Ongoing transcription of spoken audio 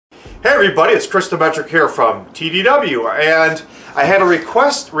Hey everybody, it's Demetrick here from TDW, and I had a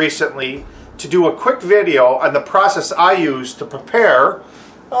request recently to do a quick video on the process I use to prepare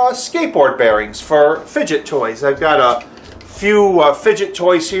skateboard bearings for fidget toys. I've got a few fidget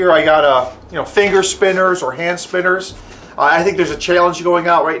toys here. I got finger spinners or hand spinners. I think there's a challenge going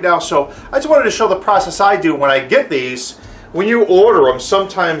out right now, so I just wanted to show the process I do when I get these. When you order them,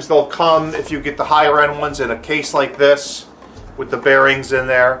 sometimes they'll come, if you get the higher end ones, in a case like this with the bearings in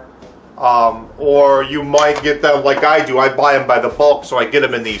there. Or you might get them like I do. I buy them by the bulk, so I get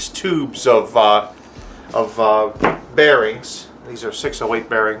them in these tubes of bearings. These are 608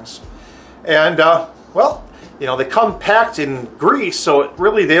 bearings. And, well, they come packed in grease, so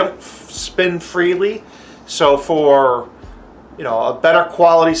they don't spin freely. So for, a better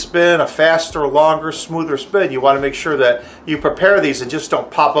quality spin, a faster, longer, smoother spin, you want to make sure that you prepare these and just don't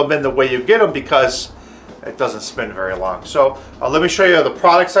pop them in the way you get them, because it doesn't spin very long. So let me show you the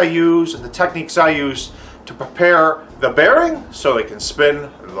products I use and the techniques I use to prepare the bearing so they can spin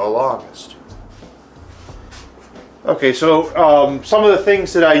the longest. Okay, so some of the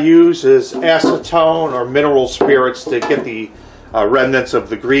things that I use is acetone or mineral spirits to get the remnants of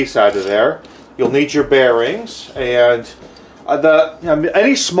the grease out of there. You'll need your bearings, and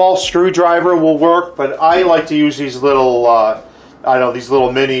any small screwdriver will work, but I like to use these little these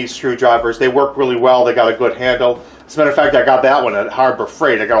little mini screwdrivers. They work really well. They got a good handle. As a matter of fact, I got that one at Harbor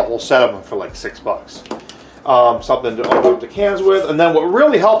Freight. I got a whole set of them for like $6. Something to open up the cans with. And then what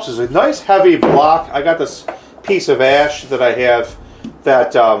really helps is a nice heavy block. I got this piece of ash that I have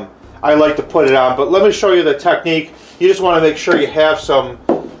that I like to put it on. But let me show you the technique. You just want to make sure you have some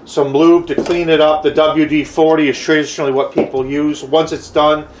lube to clean it up. The WD-40 is traditionally what people use. Once it's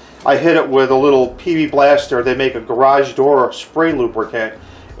done, I hit it with a little PB blaster. They make a garage door spray lubricant,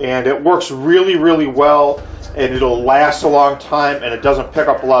 and it works really, really well, and it'll last a long time, and it doesn't pick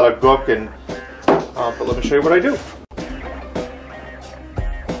up a lot of gook. And but let me show you what I do.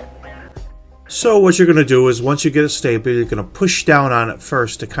 So what you're going to do is, once you get it stable, you're going to push down on it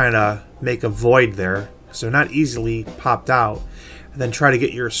first to kind of make a void there, because they're not easily popped out, and then try to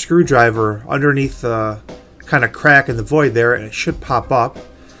get your screwdriver underneath the kind of crack in the void there, and it should pop up.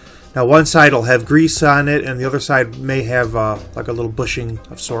 Now one side will have grease on it, and the other side may have like a little bushing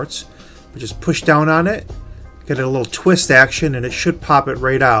of sorts. But just push down on it, get a little twist action, and it should pop it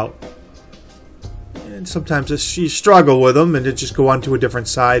right out. And sometimes you struggle with them, and it just go on to a different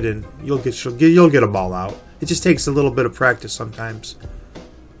side, and you'll get them all out. It just takes a little bit of practice sometimes.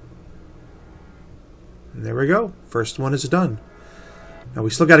 And there we go. First one is done. Now we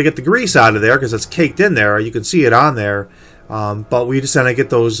still got to get the grease out of there because it's caked in there. You can see it on there. But we just want to get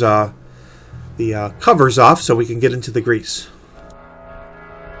those the covers off so we can get into the grease.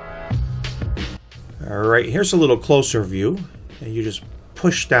 Alright, here's a little closer view. And you just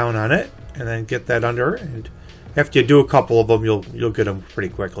push down on it and then get that under. And after you do a couple of them, you'll get them pretty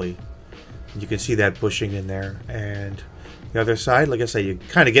quickly. And you can see that bushing in there. And the other side, like I say, you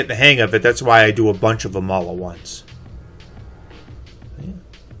kind of get the hang of it. That's why I do a bunch of them all at once.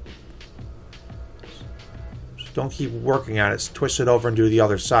 Don't keep working on it. Twist it over and do the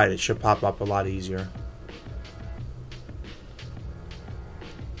other side. It should pop up a lot easier.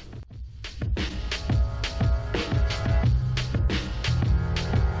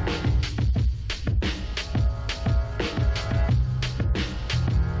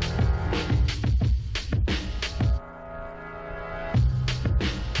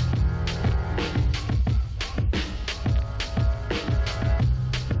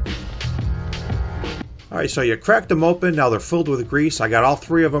 Alright, so you cracked them open. Now they're filled with grease. I got all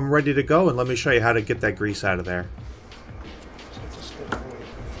three of them ready to go, and let me show you how to get that grease out of there.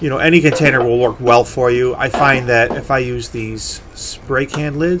 Any container will work well for you. I find that if I use these spray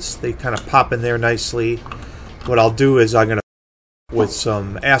can lids, they kind of pop in there nicely. What I'll do is I'm going to with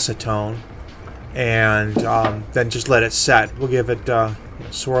some acetone and then just let it set. We'll give it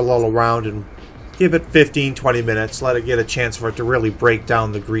swirl all around and give it 15-20 minutes. Let it get a chance for it to really break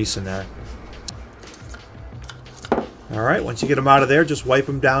down the grease in there. Alright, once you get them out of there, just wipe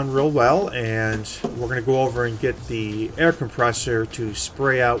them down real well, and we're going to go over and get the air compressor to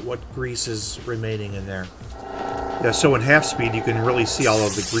spray out what grease is remaining in there. Yeah, so in half speed you can really see all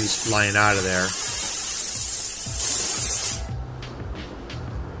of the grease flying out of there.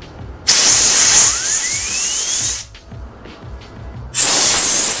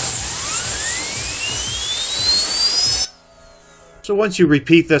 So once you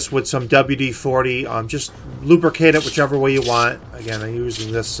repeat this with some WD-40, just lubricate it whichever way you want. Again, I'm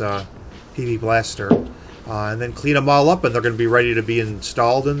using this PB blaster. And then clean them all up, and they're going to be ready to be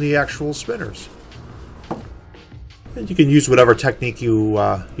installed in the actual spinners. And you can use whatever technique you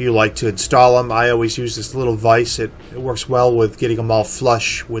like to install them. I always use this little vise. It works well with getting them all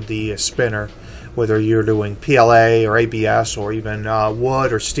flush with the spinner, whether you're doing PLA or ABS or even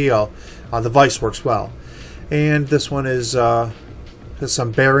wood or steel. The vise works well. And this one is has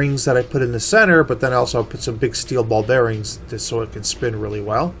some bearings that I put in the center, but then I also put some big steel ball bearings just so it can spin really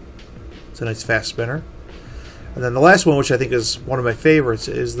well. It's a nice fast spinner. And then the last one, which I think is one of my favorites,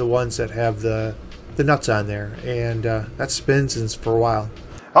 is the ones that have the nuts on there, and that spins for a while.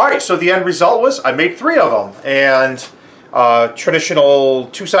 Alright, so the end result was I made 3 of them, and traditional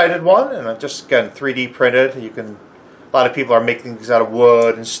two-sided one, and I just, again, 3D printed. You can, a lot of people are making these out of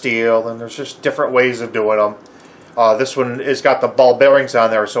wood and steel, and there's just different ways of doing them. This one has got the ball bearings on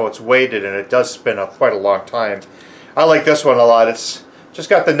there, so it's weighted, and it does spin quite a long time. I like this one a lot. It's just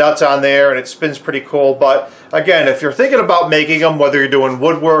got the nuts on there, and it spins pretty cool. But again, if you're thinking about making them, whether you're doing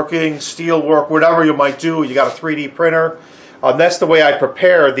woodworking, steel work, whatever you might do, you got a 3D printer. That's the way I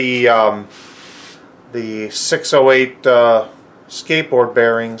prepare the 608 skateboard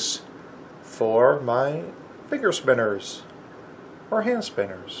bearings for my finger spinners, or hand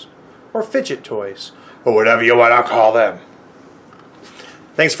spinners, or fidget toys, or whatever you want to call them.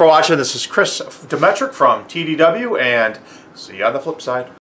 Thanks for watching. This is Demetrick from TDW, and see you on the flip side.